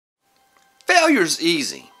Failure's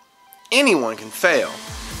easy. Anyone can fail.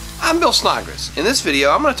 I'm Bill Snodgrass. In this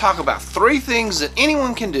video, I'm going to talk about 3 things that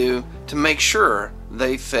anyone can do to make sure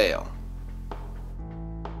they fail.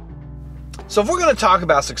 So if we're going to talk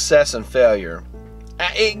about success and failure,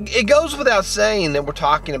 it goes without saying that we're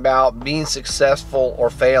talking about being successful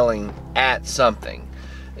or failing at something.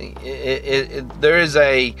 There is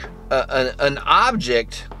an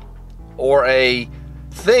object or a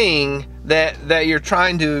thing that you're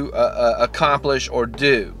trying to accomplish or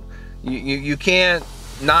do. You can't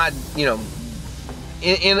not, you know,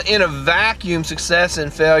 in a vacuum, success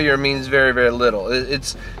and failure means very, very little.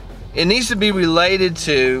 It needs to be related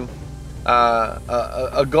to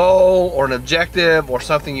a goal or an objective or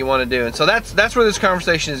something you want to do. And so that's where this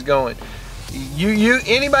conversation is going.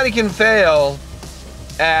 Anybody can fail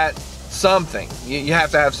at something. You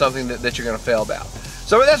have to have something that you're going to fail about.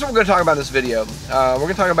 So that's what we're going to talk about in this video. We're going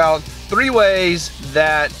to talk about 3 ways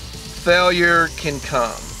that failure can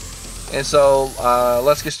come. And so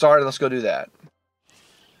let's get started. Let's go do that.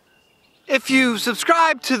 If you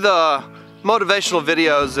subscribe to the motivational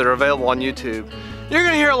videos that are available on YouTube, you're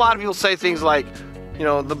going to hear a lot of people say things like, you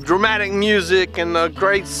know, the dramatic music and the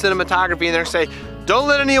great cinematography, and they're going to say, don't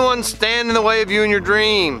let anyone stand in the way of you and your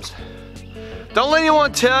dreams. Don't let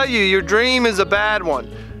anyone tell you your dream is a bad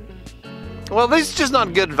one. Well, this is just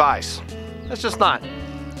not good advice. That's just not.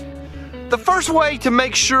 The first way to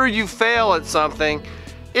make sure you fail at something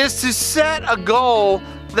is to set a goal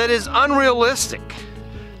that is unrealistic,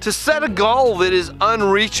 to set a goal that is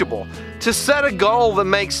unreachable, to set a goal that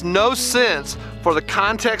makes no sense for the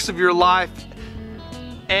context of your life.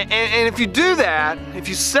 And if you do that, if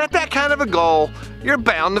you set that kind of a goal, you're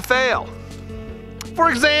bound to fail. For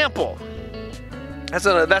example, that's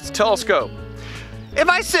a telescope. If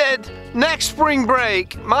I said next spring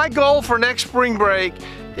break, my goal for next spring break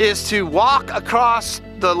is to walk across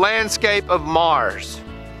the landscape of Mars.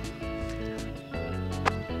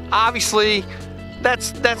 Obviously,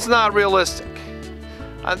 that's not realistic.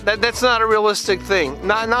 That's not a realistic thing.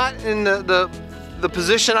 Not in the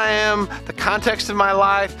position I am, the context of my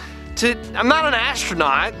life. I'm not an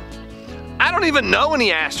astronaut. I don't even know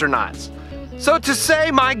any astronauts. So to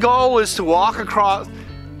say my goal is to walk across,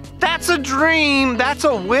 that's a dream, that's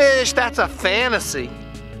a wish, that's a fantasy.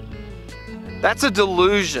 That's a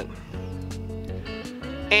delusion.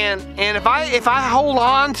 And if I hold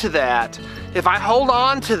on to that,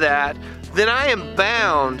 then I am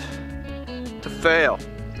bound to fail.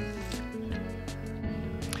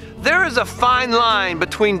 There is a fine line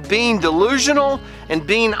between being delusional and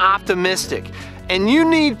being optimistic. And you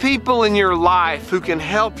need people in your life who can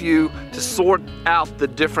help you to sort out the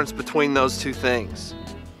difference between those 2 things.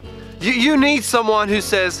 You need someone who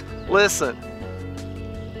says, listen,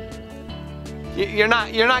 you're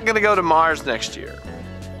not going to go to Mars next year.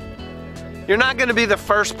 You're not going to be the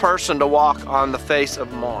first person to walk on the face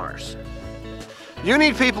of Mars. You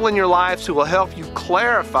need people in your lives who will help you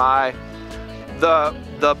clarify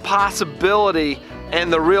the possibility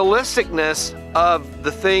and the realisticness of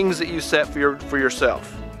the things that you set for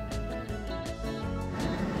yourself.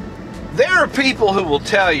 There are people who will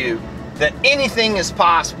tell you that anything is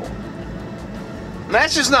possible. And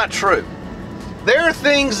that's just not true. There are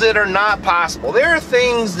things that are not possible. There are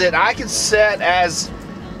things that I could set as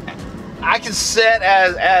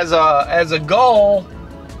a goal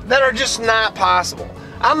that are just not possible.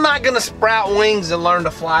 I'm not going to sprout wings and learn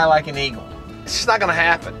to fly like an eagle. It's just not going to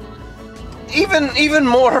happen. Even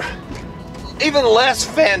less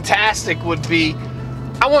fantastic would be,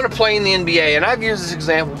 I want to play in the NBA, and I've used this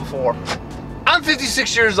example before. I'm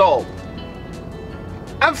 56 years old.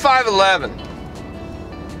 I'm 5'11".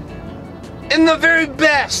 In the very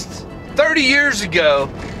best, 30 years ago,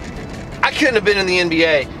 I couldn't have been in the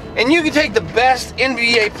NBA. And you can take the best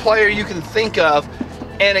NBA player you can think of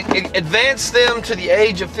and advance them to the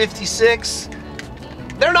age of 56.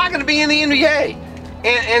 They're not going to be in the NBA.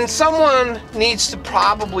 And someone needs to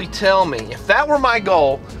probably tell me, if that were my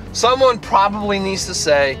goal, someone probably needs to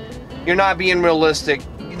say, you're not being realistic.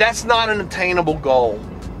 That's not an attainable goal.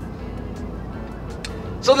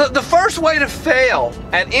 So the first way to fail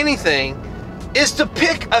at anything is to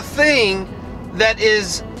pick a thing that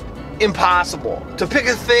is impossible, to pick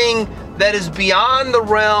a thing that is beyond the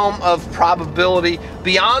realm of probability,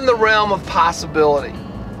 beyond the realm of possibility.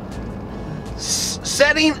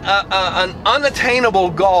 Setting an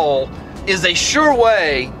unattainable goal is a sure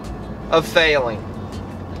way of failing.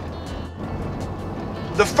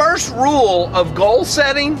 The first rule of goal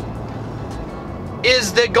setting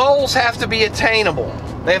is that goals have to be attainable.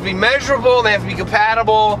 They have to be measurable, they have to be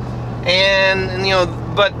compatible, and you know,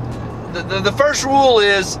 but the first rule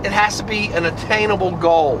is it has to be an attainable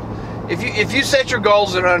goal. If you set your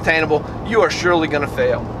goals that are unattainable, you are surely going to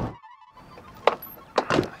fail.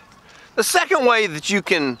 The second way that you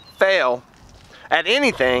can fail at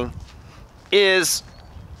anything is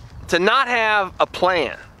to not have a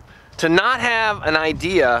plan, to not have an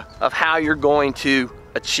idea of how you're going to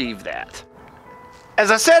achieve that.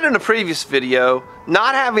 As I said in a previous video,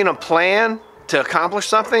 not having a plan to accomplish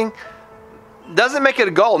something doesn't make it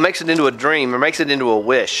a goal, it makes it into a dream, or makes it into a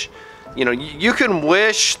wish. You know, you can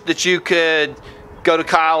wish that you could go to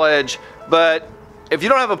college, but if you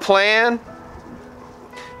don't have a plan,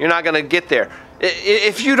 you're not going to get there.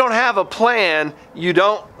 If you don't have a plan, you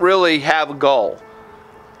don't really have a goal.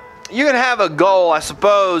 You can have a goal, I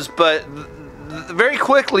suppose, but very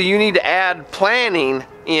quickly you need to add planning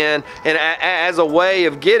in as a way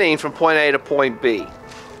of getting from point A to point B.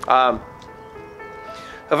 A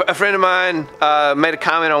friend of mine made a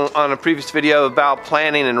comment on a previous video about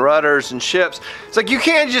planning and rudders and ships. It's like you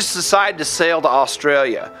can't just decide to sail to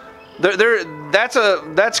Australia.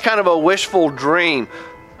 That's kind of a wishful dream.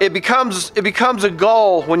 It becomes a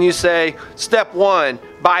goal when you say, step one,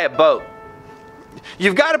 buy a boat.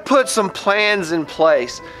 You've got to put some plans in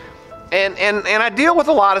place. And I deal with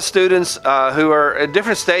a lot of students who are at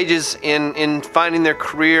different stages in finding their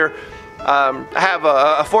career. I have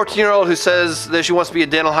a 14-year-old who says that she wants to be a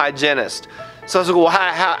dental hygienist. So I was like, well,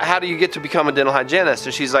 how do you get to become a dental hygienist?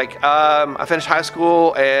 And she's like, I finished high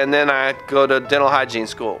school and then I go to dental hygiene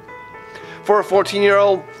school. For a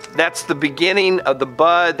 14-year-old, that's the beginning of the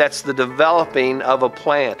bud, that's the developing of a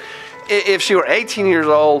plan. If she were 18 years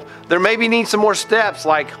old, there maybe needs some more steps,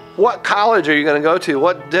 like what college are you going to go to?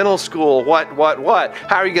 What dental school? What?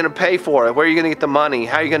 How are you going to pay for it? Where are you going to get the money?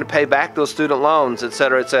 How are you going to pay back those student loans,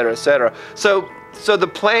 etc., etc., etc.? So the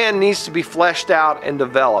plan needs to be fleshed out and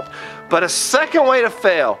developed. But a second way to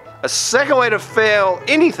fail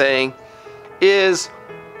anything is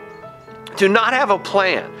to not have a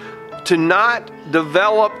plan, to not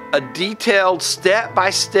develop a detailed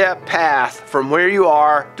step-by-step path from where you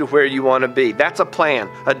are to where you want to be. That's a plan,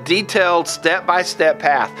 a detailed step-by-step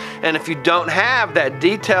path. And if you don't have that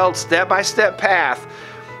detailed step-by-step path,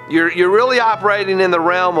 you're really operating in the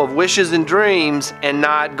realm of wishes and dreams and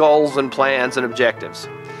not goals and plans and objectives.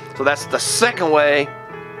 So that's the second way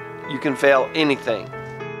you can fail anything.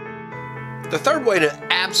 The third way to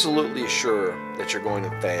absolutely assure that you're going to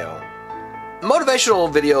fail.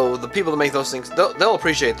 Motivational video, the people that make those things, they'll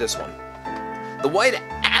appreciate this one. The way to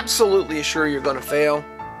absolutely assure you're going to fail,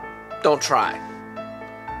 don't try.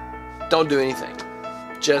 Don't do anything.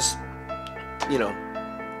 Just, you know,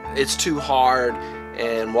 it's too hard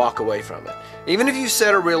and walk away from it. Even if you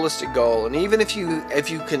set a realistic goal, and even if you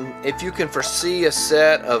can foresee a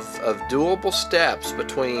set of doable steps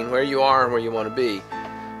between where you are and where you want to be,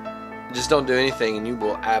 just don't do anything and you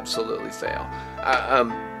will absolutely fail.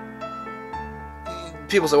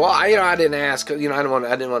 People say, well, I didn't ask, I didn't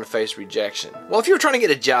want to face rejection. Well, if you were trying to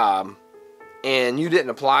get a job and you didn't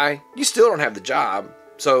apply, you still don't have the job.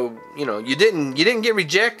 So, you didn't get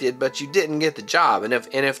rejected, but you didn't get the job. And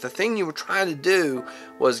if the thing you were trying to do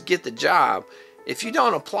was get the job, if you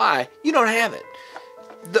don't apply, you don't have it.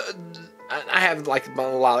 I have like a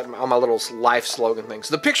lot on my little life slogan things.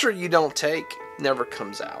 The picture you don't take never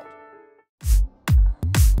comes out.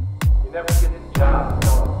 You never get the job, you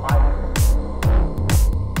don't apply.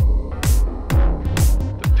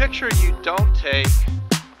 Picture you don't take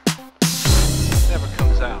never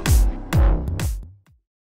comes out.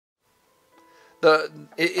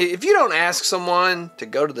 If you don't ask someone to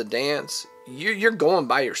go to the dance, you're going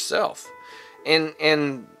by yourself,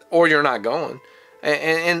 or you're not going,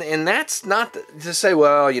 and that's not to say,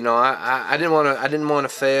 well, I didn't want to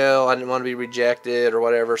fail, I didn't want to be rejected or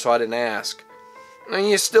whatever, so I didn't ask. I mean,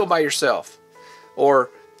 you're still by yourself. Or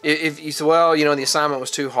if you say, well, the assignment was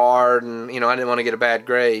too hard and, I didn't want to get a bad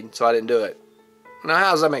grade, so I didn't do it. Now,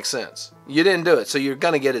 how does that make sense? You didn't do it, so you're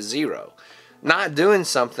going to get a 0. Not doing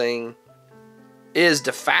something is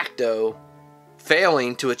de facto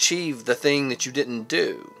failing to achieve the thing that you didn't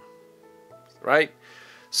do, right?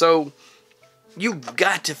 So you've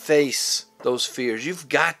got to face those fears. You have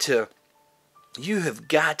got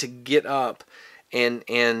to get up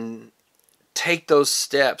and take those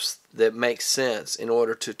steps that make sense in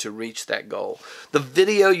order to reach that goal. The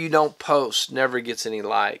video you don't post never gets any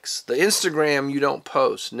likes. The Instagram you don't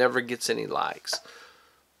post never gets any likes.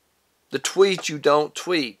 The tweet you don't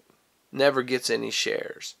tweet never gets any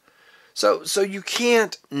shares. So you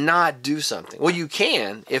can't not do something. Well, you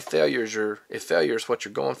can if failure is what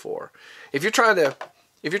you're going for. If you're trying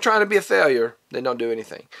to be a failure, then don't do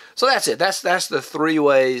anything. So that's it. That's the 3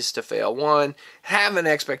 ways to fail. 1, have an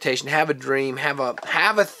expectation, have a dream, have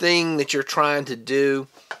a thing that you're trying to do.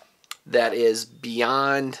 that is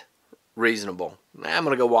beyond reasonable. I'm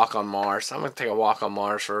going to go walk on Mars. I'm going to take a walk on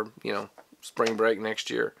Mars for, you know, spring break next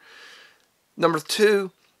year. Number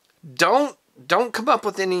 2, don't come up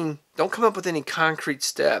with any concrete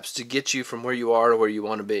steps to get you from where you are to where you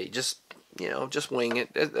want to be. Just, you know, just wing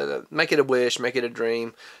it. Make it a wish, make it a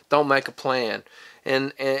dream. Don't make a plan.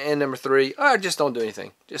 And number 3, just don't do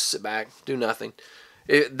anything. Just sit back, do nothing.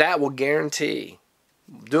 That will guarantee,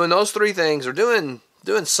 doing those 3 things, or doing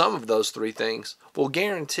some of those 3 things, will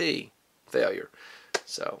guarantee failure.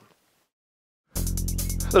 So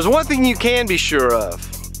there's one thing you can be sure of.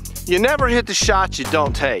 You never hit the shots you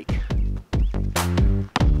don't take.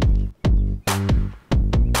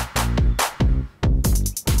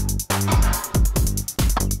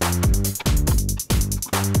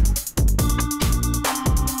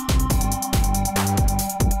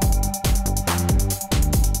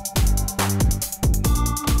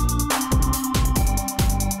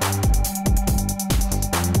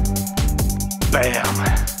 Bam.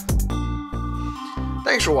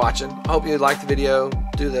 Thanks for watching. I hope you liked the video.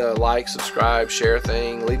 Do the like, subscribe, share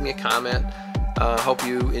thing. Leave me a comment. Hope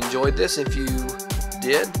you enjoyed this. If you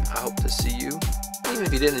did, I hope to see you. Even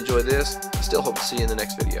if you didn't enjoy this, I still hope to see you in the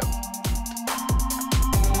next video.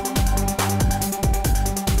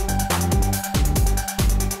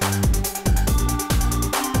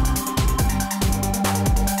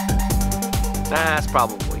 That's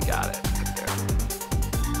probably got it right there.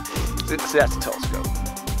 See, that's a telescope.